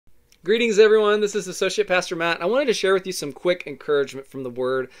Greetings, everyone. This is Associate Pastor Matt. I wanted to share with you some quick encouragement from the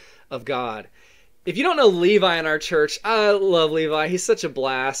Word of God. If you don't know Levi in our church, I love Levi. He's such a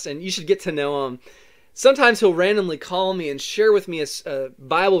blast, and you should get to know him. Sometimes he'll randomly call me and share with me a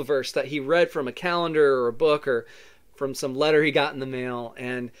Bible verse that he read from a calendar or a book or from some letter he got in the mail.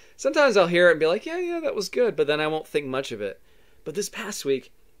 And sometimes I'll hear it and be like, yeah, that was good, but then I won't think much of it. But this past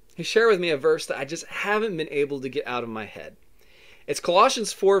week, he shared with me a verse that I just haven't been able to get out of my head. It's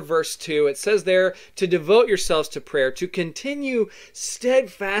Colossians 4, verse 2. It says there, to devote yourselves to prayer, to continue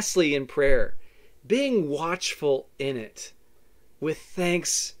steadfastly in prayer, being watchful in it, with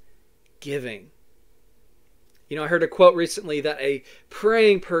thanksgiving. You know, I heard a quote recently that a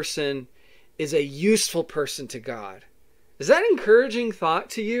praying person is a useful person to God. Is that an encouraging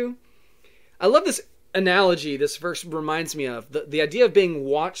thought to you? I love this analogy this verse reminds me of, the idea of being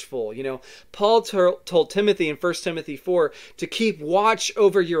watchful. You know, Paul told Timothy in 1 Timothy 4 to keep watch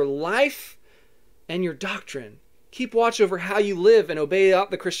over your life and your doctrine. Keep watch over how you live and obey out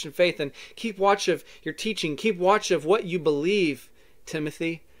the Christian faith, and keep watch of your teaching. Keep watch of what you believe,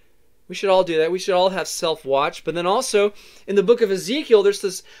 Timothy. We should all do that. We should all have self-watch. But then also, in the book of Ezekiel, there's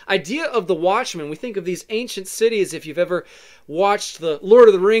this idea of the watchman. We think of these ancient cities. If you've ever watched the Lord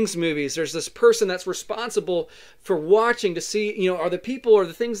of the Rings movies, there's this person that's responsible for watching to see, you know, are the people or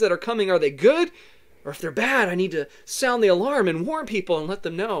the things that are coming, are they good? Or if they're bad, I need to sound the alarm and warn people and let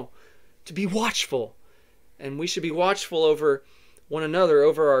them know to be watchful. And we should be watchful over one another,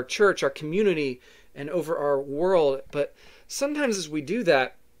 over our church, our community, and over our world. But sometimes as we do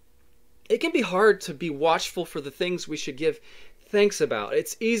that, it can be hard to be watchful for the things we should give thanks about.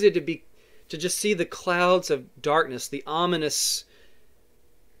 It's easy to just see the clouds of darkness, the ominous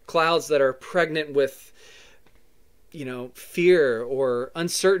clouds that are pregnant with, you know, fear or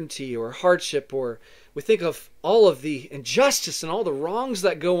uncertainty or hardship, or we think of all of the injustice and all the wrongs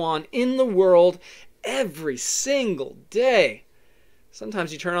that go on in the world every single day.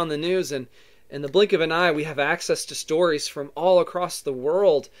 Sometimes you turn on the news and in the blink of an eye we have access to stories from all across the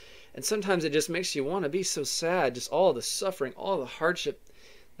world. And sometimes it just makes you want to be so sad, just all the suffering, all the hardship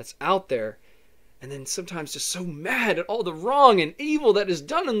that's out there. And then sometimes just so mad at all the wrong and evil that is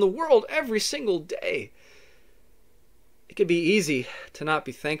done in the world every single day. It can be easy to not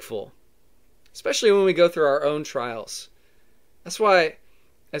be thankful, especially when we go through our own trials. That's why,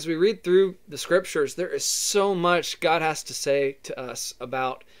 as we read through the scriptures, there is so much God has to say to us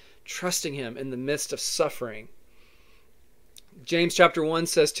about trusting Him in the midst of suffering. James chapter 1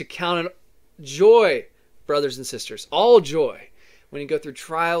 says to count it joy, brothers and sisters, all joy, when you go through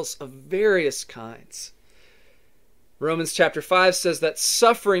trials of various kinds. Romans chapter 5 says that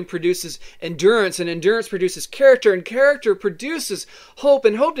suffering produces endurance, and endurance produces character, and character produces hope,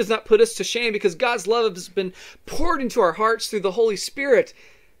 and hope does not put us to shame because God's love has been poured into our hearts through the Holy Spirit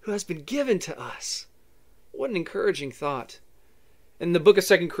who has been given to us. What an encouraging thought. In the book of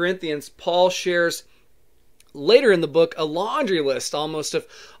 2 Corinthians, Paul shares later in the book a laundry list almost of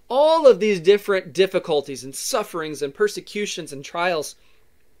all of these different difficulties and sufferings and persecutions and trials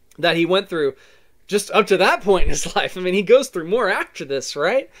that he went through just up to that point in his life. I mean, he goes through more after this,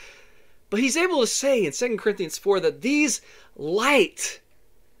 right? But he's able to say in 2 Corinthians 4 that these light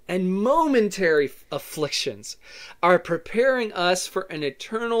and momentary afflictions are preparing us for an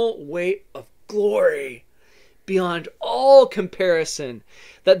eternal weight of glory beyond all comparison.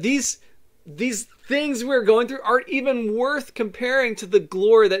 That these things we're going through aren't even worth comparing to the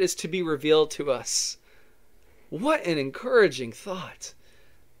glory that is to be revealed to us. What an encouraging thought.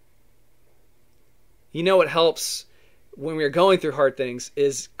 You know what helps when we're going through hard things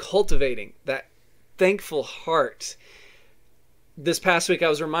is cultivating that thankful heart. This past week I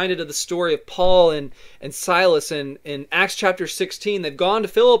was reminded of the story of Paul and Silas in Acts chapter 16. They've gone to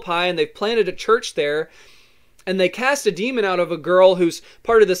Philippi and they've planted a church there. And they cast a demon out of a girl who's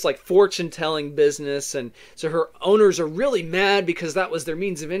part of this like fortune-telling business. And so her owners are really mad because that was their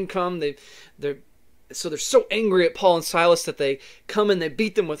means of income. They're so angry at Paul and Silas that they come and they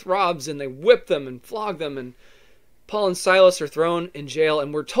beat them with rods and they whip them and flog them. And Paul and Silas are thrown in jail.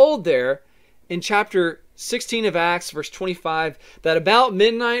 And we're told there in chapter 16 of Acts, verse 25, that about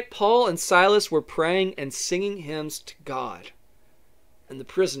midnight, Paul and Silas were praying and singing hymns to God. And the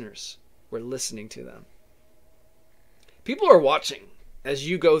prisoners were listening to them. People are watching as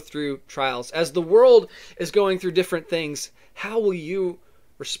you go through trials. As the world is going through different things, how will you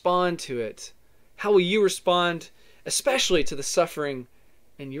respond to it? How will you respond especially to the suffering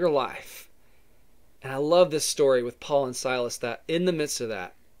in your life? And I love this story with Paul and Silas that in the midst of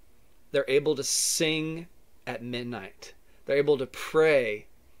that, they're able to sing at midnight. They're able to pray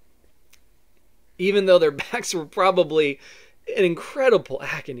even though their backs were probably an incredible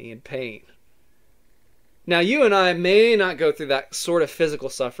agony and pain. Now, you and I may not go through that sort of physical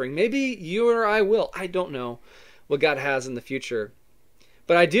suffering. Maybe you or I will. I don't know what God has in the future.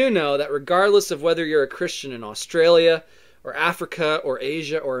 But I do know that regardless of whether you're a Christian in Australia or Africa or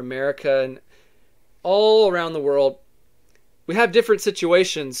Asia or America and all around the world, we have different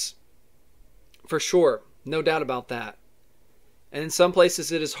situations for sure. No doubt about that. And in some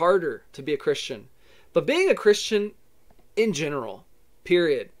places it is harder to be a Christian. But being a Christian in general,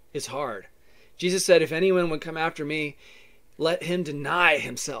 period, is hard. Jesus said, if anyone would come after me, let him deny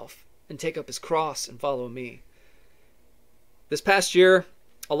himself and take up his cross and follow me. This past year,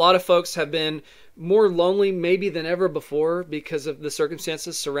 a lot of folks have been more lonely maybe than ever before because of the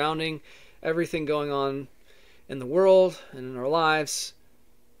circumstances surrounding everything going on in the world and in our lives.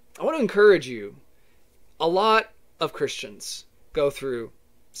 I want to encourage you. A lot of Christians go through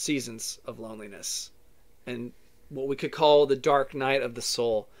seasons of loneliness and what we could call the dark night of the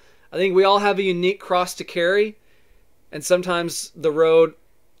soul. I think we all have a unique cross to carry, and sometimes the road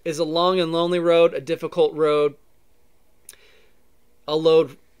is a long and lonely road, a difficult road,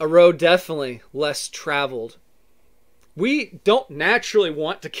 a road definitely less traveled. We don't naturally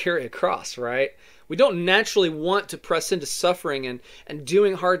want to carry a cross, right? We don't naturally want to press into suffering and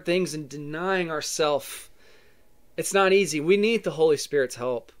doing hard things and denying ourselves. It's not easy. We need the Holy Spirit's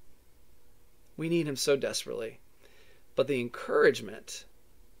help. We need him so desperately. But the encouragement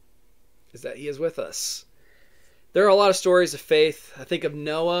is that he is with us. There are a lot of stories of faith. I think of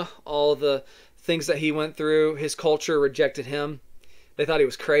Noah, all the things that he went through. His culture rejected him. They thought he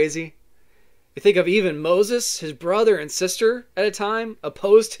was crazy. You think of even Moses, his brother and sister at a time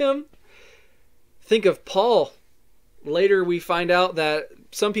opposed him. Think of Paul. Later we find out that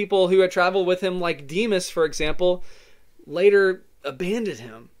some people who had traveled with him, like Demas, for example, later abandoned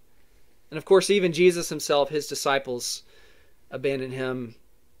him. And of course, even Jesus himself, his disciples, abandoned him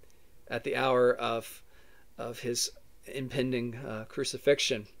at the hour of his impending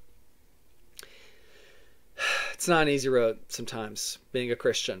crucifixion. It's not an easy road sometimes, being a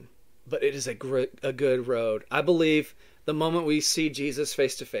Christian, but it is a good road. I believe the moment we see Jesus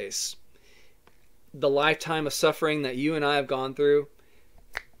face to face, the lifetime of suffering that you and I have gone through,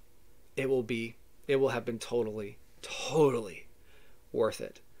 it will have been totally worth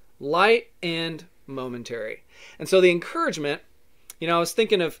it. Light and momentary. And so the encouragement, I was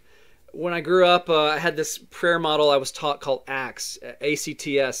thinking of when I grew up, I had this prayer model I was taught called ACTS,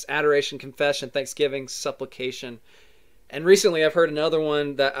 A-C-T-S, Adoration, Confession, Thanksgiving, Supplication. And recently I've heard another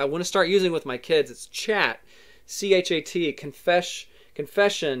one that I want to start using with my kids. It's CHAT, C-H-A-T,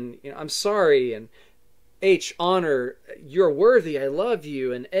 confession, I'm sorry, and H, honor, you're worthy, I love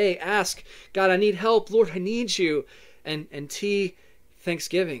you, and A, ask, God, I need help, Lord, I need you, and T,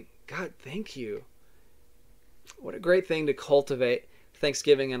 thanksgiving, God, thank you. What a great thing to cultivate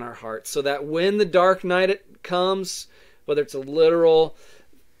thanksgiving in our hearts, so that when the dark night comes, whether it's a literal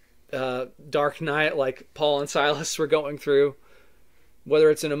dark night like Paul and Silas were going through,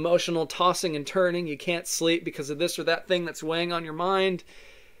 whether it's an emotional tossing and turning, you can't sleep because of this or that thing that's weighing on your mind,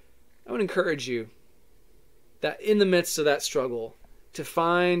 I would encourage you that in the midst of that struggle,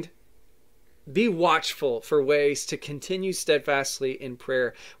 to be watchful for ways to continue steadfastly in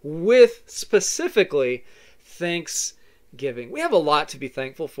prayer with specifically thanksgiving. We have a lot to be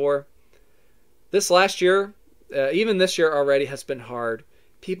thankful for. This last year, even this year already, has been hard.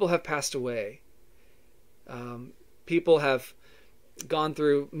 People have passed away. People have gone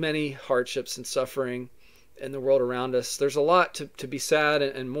through many hardships and suffering in the world around us. There's a lot to be sad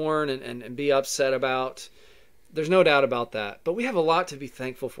and mourn and be upset about. There's no doubt about that. But we have a lot to be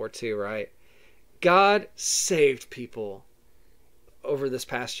thankful for too, right? God saved people over this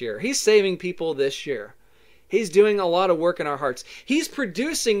past year. He's saving people this year. He's doing a lot of work in our hearts. He's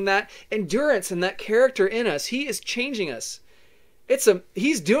producing that endurance and that character in us. He is changing us.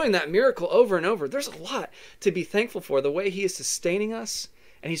 He's doing that miracle over and over. There's a lot to be thankful for. The way he is sustaining us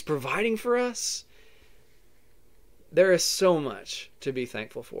and he's providing for us. There is so much to be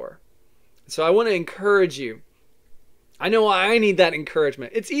thankful for. So I want to encourage you. I know I need that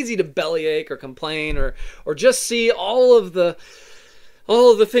encouragement. It's easy to bellyache or complain or just see all of the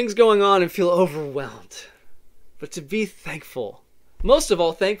things going on and feel overwhelmed. But to be thankful, most of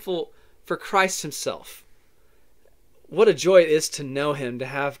all thankful for Christ himself. What a joy it is to know him, to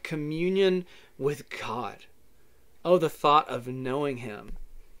have communion with God. Oh, the thought of knowing him.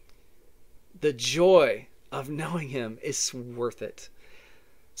 The joy of knowing him is worth it.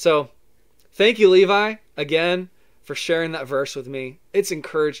 So, thank you, Levi, again, for sharing that verse with me. It's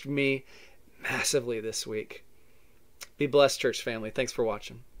encouraged me massively this week. Be blessed, church family. Thanks for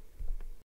watching.